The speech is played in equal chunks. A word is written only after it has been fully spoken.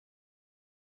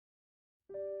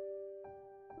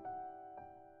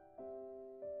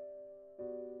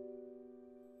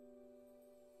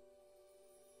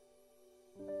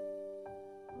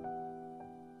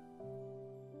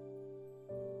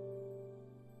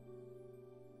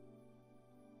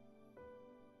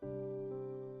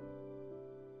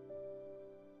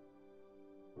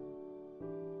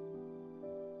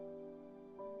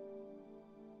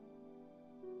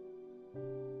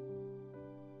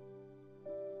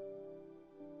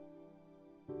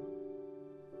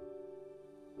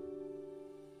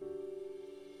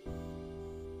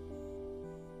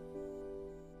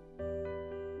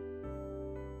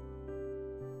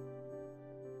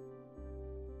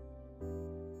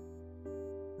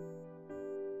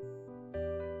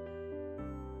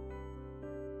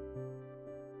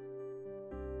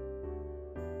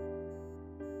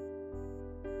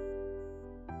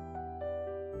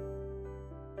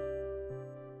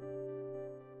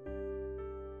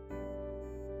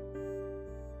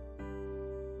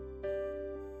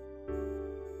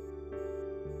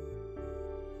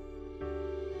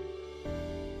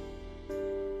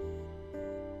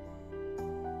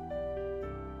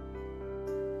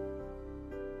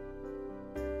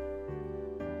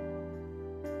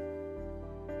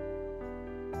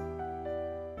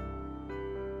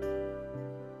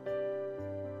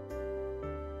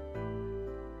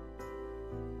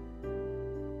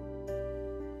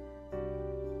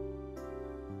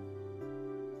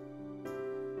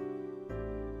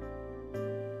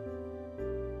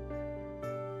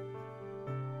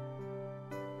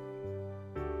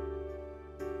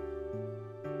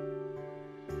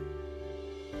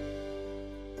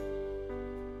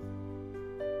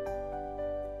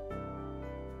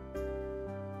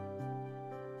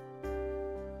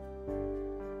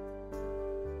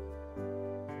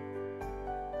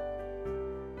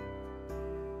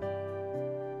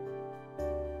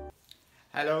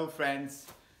Hello friends.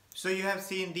 So you have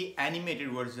seen the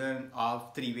animated version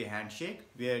of three-way handshake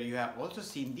where you have also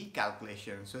seen the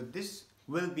calculation. So this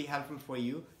will be helpful for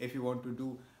you if you want to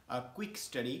do a quick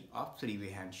study of three-way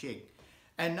handshake.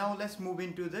 And now let's move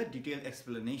into the detailed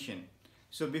explanation.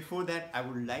 So before that, I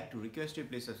would like to request you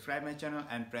please subscribe my channel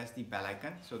and press the bell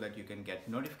icon so that you can get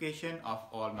notification of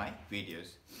all my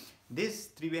videos. This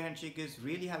three-way handshake is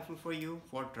really helpful for you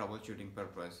for troubleshooting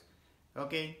purpose.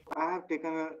 Okay. I have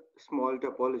taken a small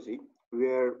topology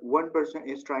where one person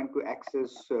is trying to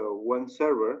access one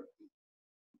server.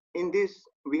 In this,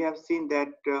 we have seen that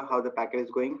how the packet is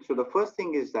going. So the first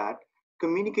thing is that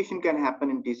communication can happen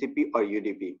in TCP or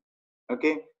UDP.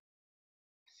 Okay,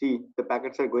 see the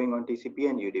packets are going on TCP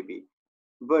and UDP,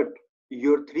 but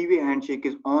your three-way handshake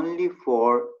is only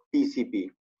for TCP.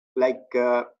 Like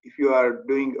if you are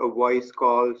doing a voice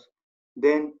calls,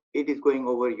 then it is going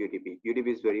over UDP. UDP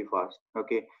is very fast.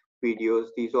 Okay, videos,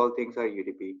 these all things are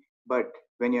UDP. But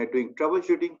when you are doing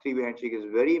troubleshooting, three-way handshake is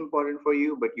very important for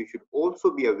you. But you should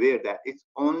also be aware that it's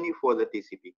only for the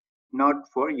TCP, not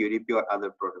for UDP or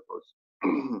other protocols.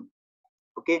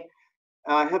 Okay,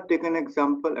 I have taken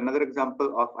another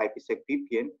example of IPsec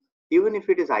VPN. Even if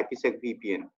it is IPsec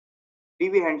VPN,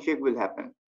 three-way handshake will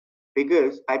happen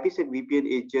because IPsec VPN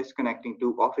is just connecting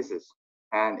two offices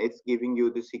and it's giving you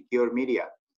the secure media,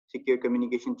 secure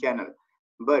communication channel.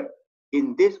 But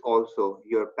in this also,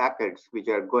 your packets which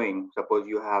are going, suppose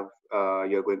you're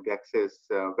going to access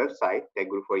website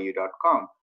techguru4u.com,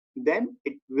 then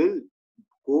it will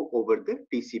go over the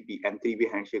TCP and three-way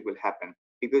handshake will happen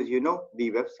because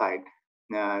the website.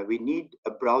 We need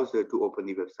a browser to open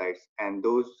the websites, and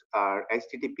those are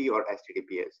HTTP or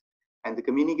HTTPS. And the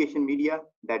communication media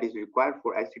that is required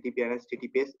for HTTP and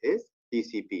HTTPS is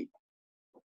TCP.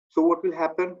 So what will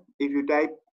happen if you type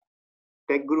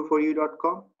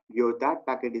techguru4u.com? That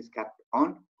packet is kept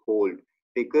on hold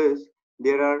because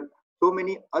there are so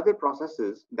many other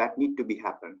processes that need to be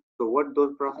happen. So what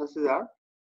those processes are?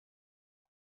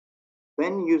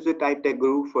 When user type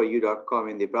techguru4u.com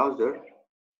in the browser,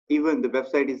 even the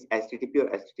website is HTTP or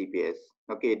HTTPS.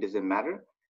 Okay, it doesn't matter.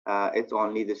 It's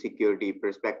only the security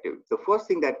perspective. The first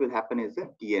thing that will happen is a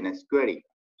DNS query.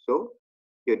 So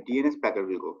your DNS packet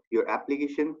will go. Your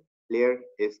application layer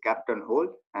is kept on hold,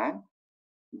 and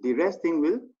the rest thing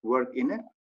will work in a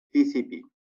TCP.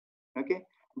 Okay,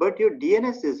 but your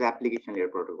DNS is application layer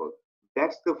protocol.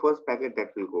 That's the first packet that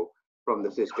will go from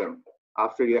the system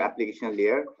after your application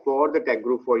layer for the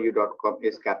techguru4u.com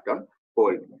is kept on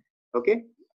hold. Okay,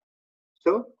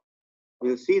 so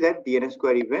we'll see that DNS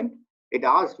query when it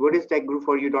asked what is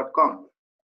techguru4u.com,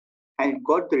 and it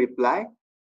got the reply,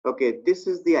 okay, this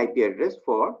is the IP address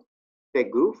for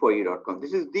techguru4u.com.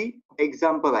 This is the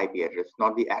example IP address,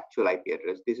 not the actual IP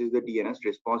address. This is the DNS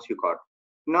response you got.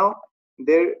 Now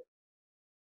there,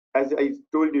 as I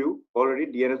told you already,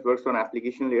 DNS works on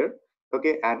application layer.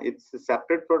 Okay, and it's a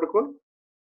separate protocol.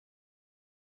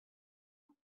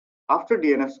 After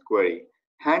DNS query,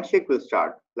 handshake will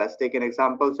start. Let's take an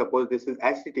example. Suppose this is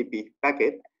HTTP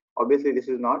packet. Obviously, this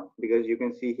is not, because you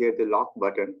can see here the lock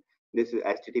button. This is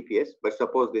HTTPS, but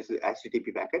suppose this is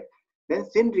HTTP packet. Then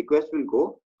SYN request will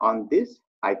go on this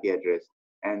IP address,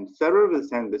 and server will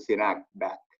send the SYN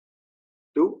back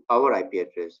to our IP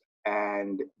address,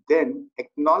 and then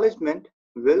acknowledgement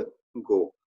will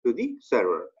go to the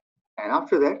server, and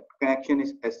after that connection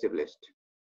is established.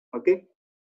 Okay,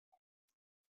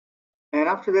 and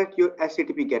after that your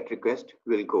HTTP GET request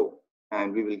will go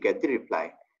and we will get the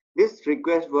reply. This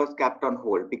request was kept on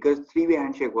hold because three-way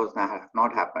handshake was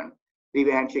not happened.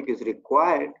 Three-way handshake is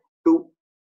required to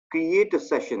create a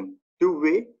session,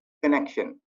 two-way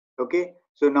connection. Okay,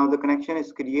 so now the connection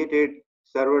is created.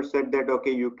 Server said that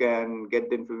okay, you can get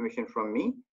the information from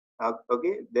me.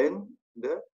 Okay, then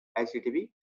the HTTP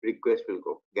request will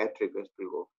go, GET request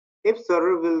will go. If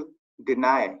server will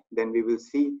deny, then we will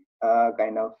see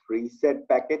kind of reset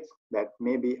packets. That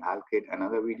maybe I'll create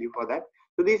another video for that.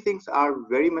 So these things are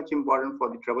very much important for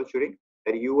the troubleshooting,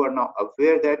 that you are now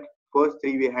aware that first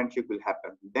three-way handshake will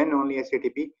happen, then only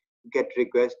HTTP GET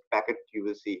request packet you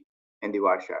will see in the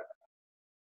Wireshark.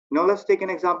 Now let's take an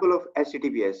example of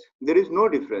HTTPS. There is no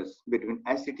difference between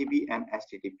HTTP and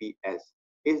HTTPS.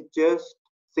 It's just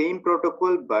same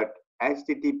protocol, but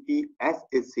HTTPS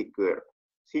is secure.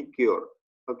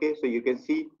 Okay, so you can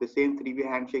see the same three-way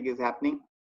handshake is happening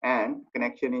and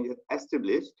connection is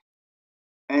established.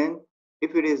 And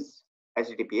if it is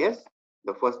HTTPS,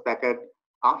 the first packet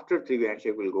after three-way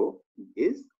handshake will go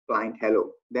is client hello.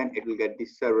 Then it will get the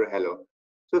server hello.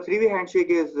 So three-way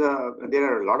handshake is there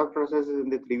are a lot of processes in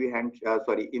the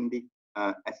in the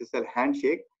SSL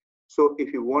handshake. So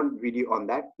if you want video on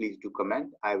that, please do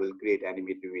comment. I will create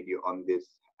animated video on this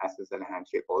SSL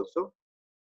handshake also.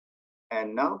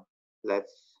 And now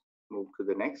let's move to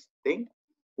the next thing.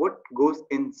 What goes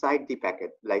inside the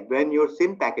packet? Like when your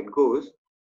SYN packet goes,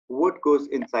 what goes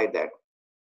inside that?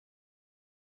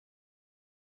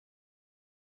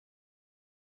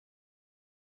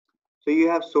 So you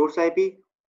have source IP,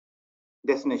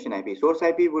 destination IP. Source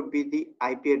IP would be the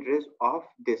IP address of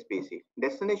this PC.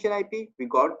 Destination IP we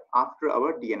got after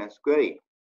our DNS query.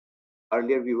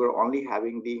 Earlier we were only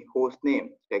having the host name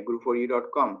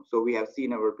techguru4u.com. So we have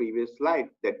seen our previous slide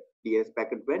that DNS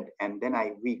packet went and then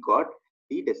we got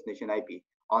the destination IP.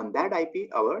 On that IP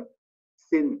our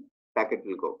SYN packet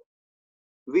will go.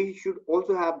 We should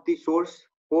also have the source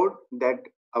port that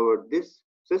this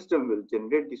system will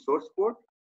generate the source port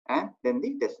and then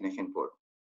the destination port.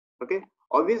 Okay,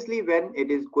 obviously when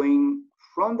it is going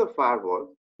from the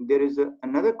firewall, there is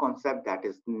another concept that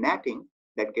is netting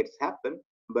that gets happen,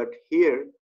 but here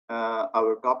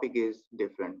our topic is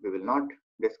different. We will not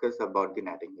discuss about the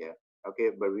netting here. Okay,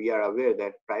 but we are aware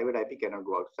that private IP cannot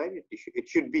go outside. It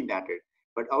should be netted,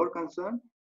 but our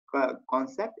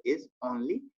concept is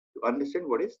only to understand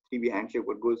what is 3-way handshake,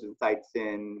 what goes inside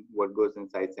SYN, what goes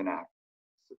inside SYN-ACK.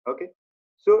 Okay,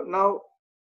 so now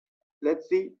let's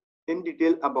see in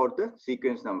detail about the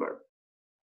sequence number.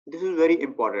 This is very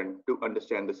important to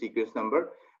understand the sequence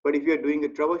number, but if you are doing a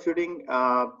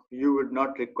troubleshooting, you would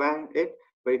not require it.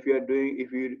 But if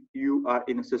you are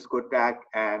in a Cisco tag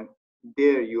and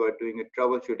there you are doing a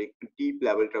troubleshooting, deep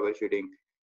level troubleshooting,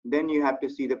 then you have to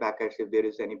see the packets. If there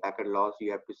is any packet loss,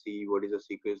 you have to see what is the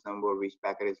sequence number, which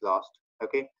packet is lost.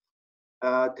 Okay,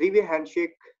 3-way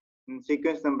handshake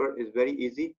sequence number is very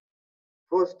easy.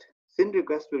 First, SYN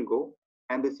request will go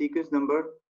and the sequence number,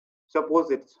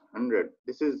 suppose it's 100.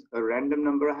 This is a random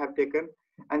number I have taken,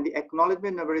 and the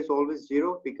acknowledgement number is always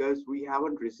 0 because we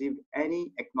haven't received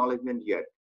any acknowledgement yet.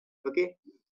 Okay,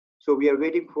 so we are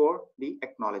waiting for the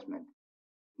acknowledgement.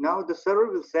 Now the server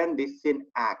will send this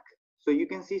SYN-ACK. So you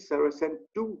can see server sent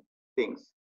two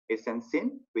things. It sends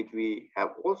SYN, which we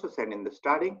have also sent in the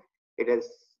starting. It has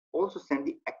also sent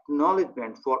the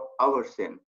acknowledgement for our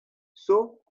SYN.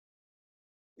 So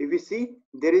if you see,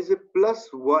 there is a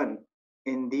 +1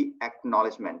 in the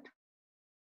acknowledgement.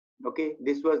 Okay,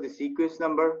 this was the sequence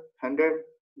number 100.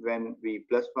 When we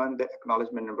 +1, the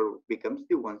acknowledgement number becomes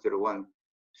the 101.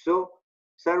 So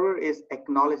server is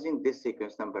acknowledging this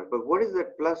sequence number. But what is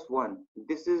that +1?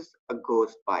 This is a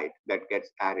ghost byte that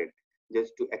gets added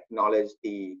just to acknowledge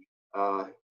the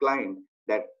client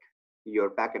that your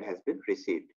packet has been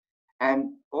received.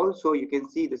 And also you can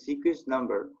see the sequence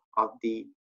number of the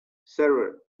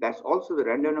server. That's also the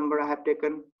random number I have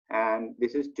taken, and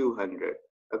this is 200.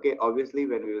 Okay, obviously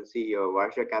when we will see your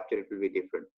Wireshark capture, it will be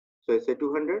different. So it's a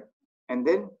 200, and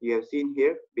then you have seen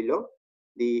here below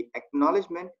the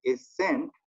acknowledgement is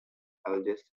sent. I will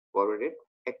just forward it.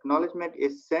 Acknowledgement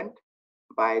is sent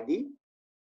by the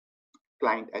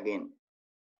client again,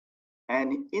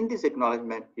 and in this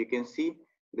acknowledgement you can see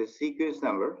the sequence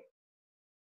number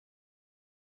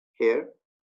here.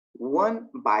 1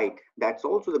 byte, that's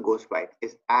also the ghost byte,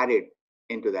 is added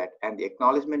into that, and the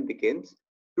acknowledgement begins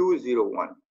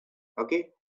 201. Okay,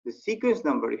 the sequence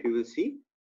number, if you will see,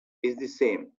 is the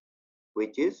same,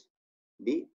 which is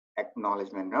the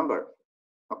acknowledgement number.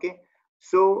 Okay,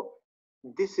 so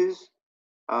this is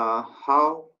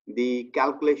how the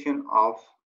calculation of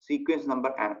sequence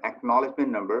number and acknowledgement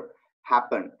number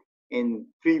happen in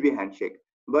 3-way handshake.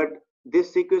 But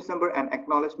this sequence number and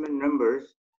acknowledgement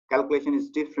numbers calculation is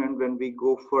different when we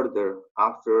go further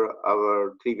after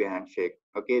our 3-way handshake.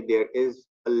 Okay, there is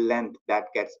a length that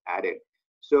gets added.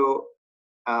 So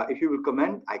if you will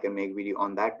comment, I can make video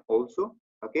on that also.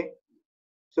 Okay,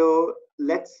 so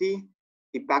let's see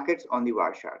the packets on the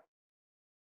Wireshark.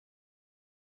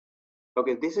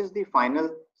 Okay, this is the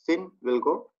final SYN will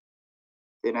go,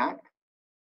 SYN-ACK,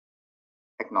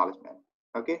 acknowledgement.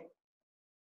 Okay,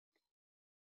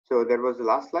 so that was the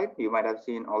last slide. You might have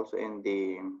seen also in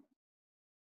the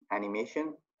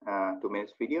animation 2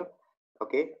 minutes video.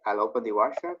 Okay, I'll open the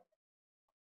Wireshark.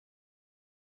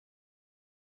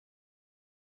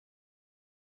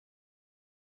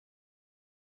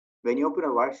 When you open a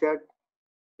Wireshark,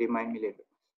 remind me later.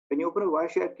 When you open a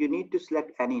Wireshark, you need to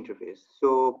select any interface.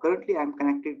 So currently I'm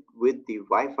connected with the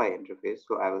Wi-Fi interface.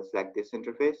 So I will select this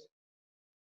interface.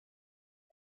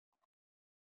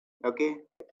 Okay,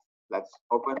 let's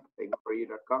open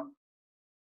techguru4u.com.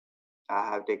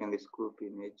 I have taken this group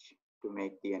image to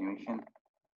make the animation.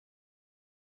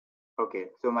 Okay,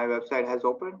 so my website has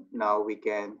opened. Now we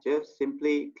can just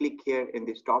simply click here in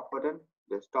the stop button,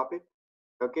 just stop it.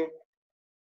 Okay,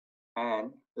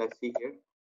 And let's see here.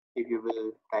 If you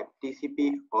will type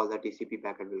TCP, all the TCP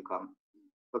packet will come.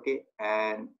 Okay,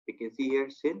 and we can see here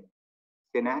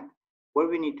SYNAC. What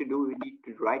we need to do, we need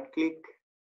to right click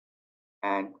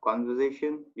and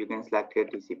conversation. You can select here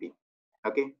TCP.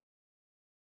 Okay,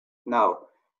 now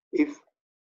if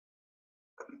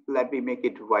let me make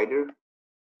it wider,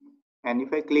 and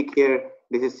if I click here,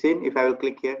 this is SYN. If I will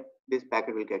click here, this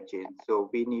packet will get changed. So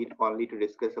we need only to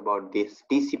discuss about this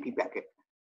TCP packet.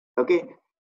 Okay,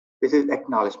 this is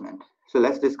acknowledgement. So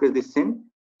let's discuss the SYN.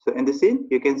 So in the SYN,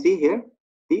 you can see here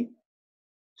the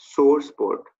source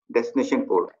port, destination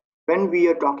port. When we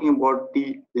are talking about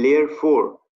the layer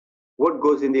 4, what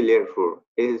goes in the layer 4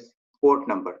 is port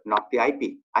number, not the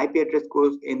IP. IP address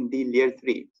goes in the layer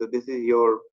 3. So this is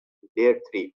your layer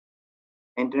 3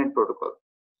 internet protocol.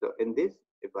 So in this,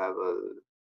 if I will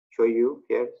show you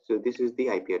here, so this is the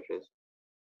IP address,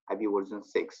 IP version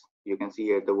 6. You can see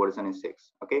here the version is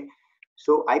 6. Okay.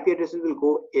 So IP addresses will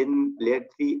go in layer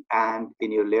 3, and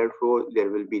in your layer 4, there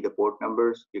will be the port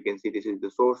numbers. You can see this is the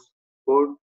source port,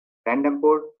 random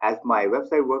port. As my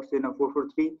website works in a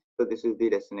 443, so this is the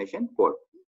destination port.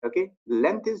 Okay,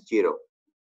 length is 0.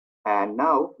 And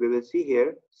now we will see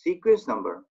here sequence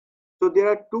number. So there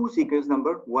are two sequence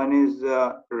number. One is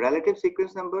relative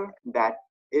sequence number that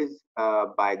is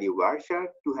by the Wireshark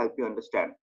to help you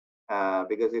understand.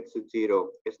 Because it's a 0.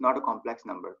 It's not a complex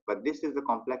number, but this is a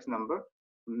complex number.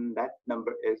 That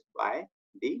number is by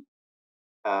the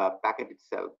packet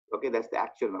itself. Okay, that's the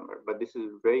actual number, but this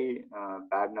is very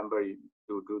bad number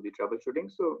to do the troubleshooting.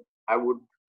 So I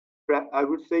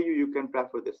would say you can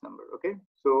prefer this number. Okay,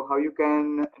 so how you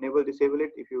can enable disable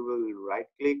it? If you will right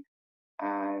click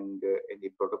and in the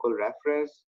protocol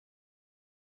reference,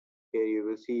 here you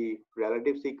will see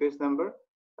relative sequence number.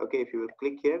 Okay, if you will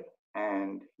click here,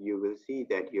 and you will see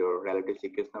that your relative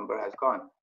sequence number has gone.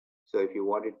 So if you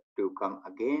want it to come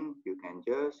again, you can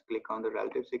just click on the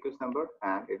relative sequence number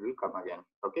and it will come again.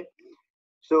 Okay,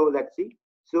 so let's see.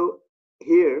 So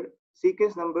here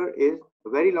sequence number is a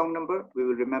very long number. We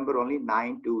will remember only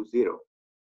 920.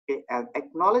 Okay, and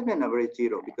acknowledgement number is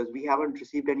 0 because we haven't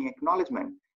received any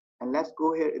acknowledgement. And let's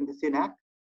go here in the SYNAC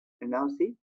and now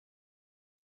see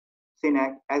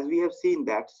SYNAC. As we have seen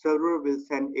that server will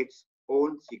send its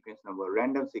own sequence number,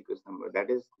 random sequence number, that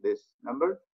is this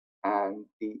number, and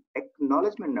the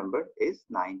acknowledgement number is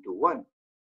 921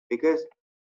 because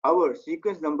our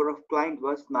sequence number of client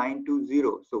was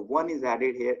 920. So 1 is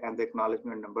added here and the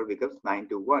acknowledgement number becomes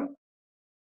 921.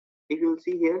 If you will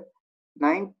see here,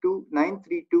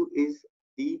 932 is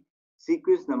the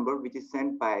sequence number which is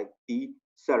sent by the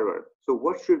server. So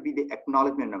what should be the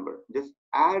acknowledgement number? Just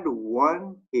add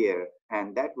 1 here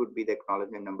and that would be the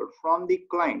acknowledgement number from the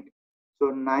client. So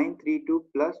 932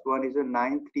 plus 1 is a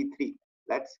 933.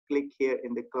 Let's click here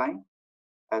in the client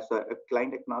as a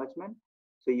client acknowledgement.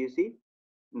 So you see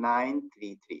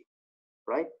 933,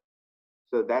 right?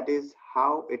 So that is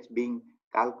how it's being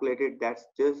calculated. That's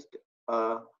just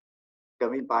a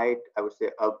dummy byte. I would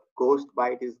say a ghost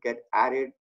byte is get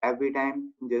added every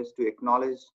time just to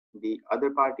acknowledge the other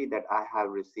party that I have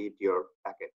received your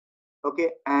packet.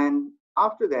 Okay, and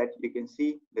after that you can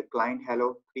see the client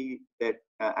hello 3 that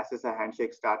SSI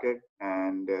handshake started,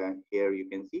 and here you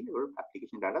can see your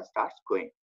application data starts going.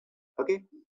 Okay,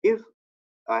 if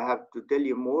I have to tell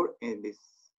you more in this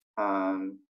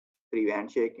three-way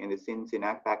handshake in the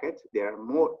SYNAC packets, there are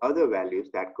more other values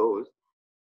that goes,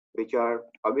 which are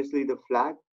obviously the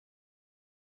flag.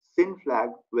 SYN flag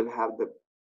will have the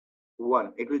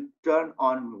 1. It will turn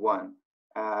on 1,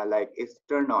 like it's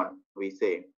turn on, we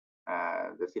say,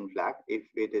 the SYN flag. If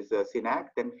it is a SYNAC,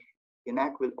 then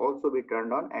SYNAC will also be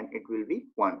turned on and it will be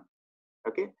 1.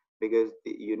 Okay, because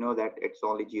you know that it's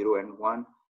only 0 and 1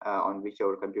 on which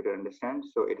our computer understands,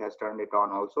 so it has turned it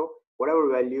on also.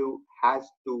 Whatever value has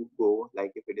to go,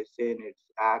 like if it is SYN, it's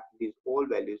ACK, these all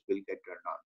values will get turned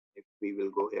on. If we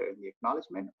will go here in the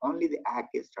acknowledgement, only the ACK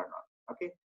is turned on. Okay,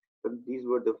 so these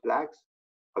were the flags.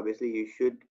 Obviously you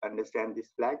should understand these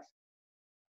flags.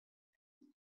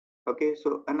 Okay,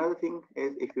 so another thing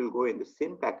is if you go in the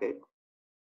SYN packet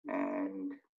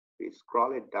and we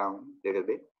scroll it down a little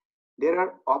bit, there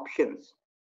are options.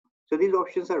 So these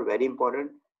options are very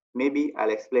important. Maybe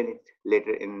I'll explain it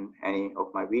later in any of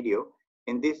my video.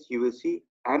 In this, you will see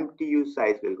MTU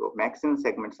size will go, maximum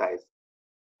segment size,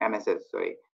 MSS,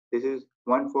 sorry. This is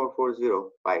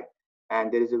 14405.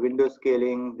 And there is a window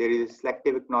scaling, there is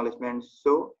selective acknowledgement.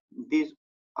 So these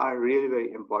are really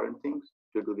very important things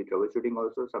to do the troubleshooting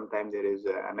also. Sometimes there is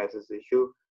a MSS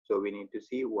issue. So we need to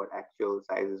see what actual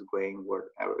size is going, what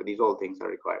these all things are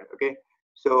required. Okay.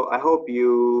 So I hope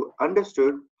you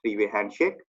understood three-way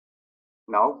handshake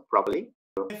now properly.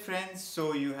 Hey friends,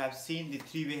 so you have seen the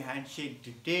three-way handshake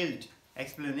detailed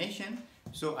explanation.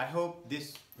 So I hope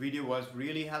this video was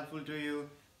really helpful to you.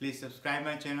 Please subscribe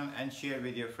my channel and share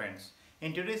with your friends.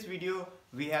 In today's video,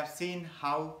 we have seen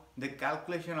how the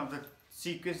calculation of the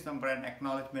sequence number and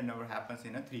acknowledgement number happens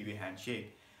in a three-way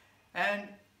handshake. And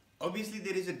obviously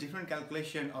there is a different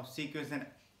calculation of sequence and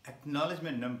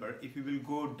acknowledgement number if you will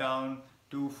go down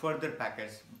to further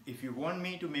packets. If you want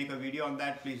me to make a video on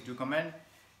that, please do comment.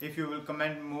 If you will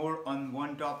comment more on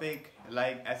one topic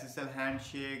like SSL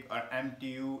handshake or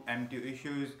MTU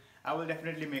issues, I will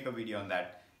definitely make a video on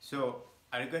that. So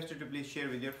I request you to please share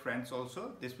with your friends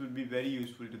also. This will be very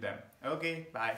useful to them. Okay, bye.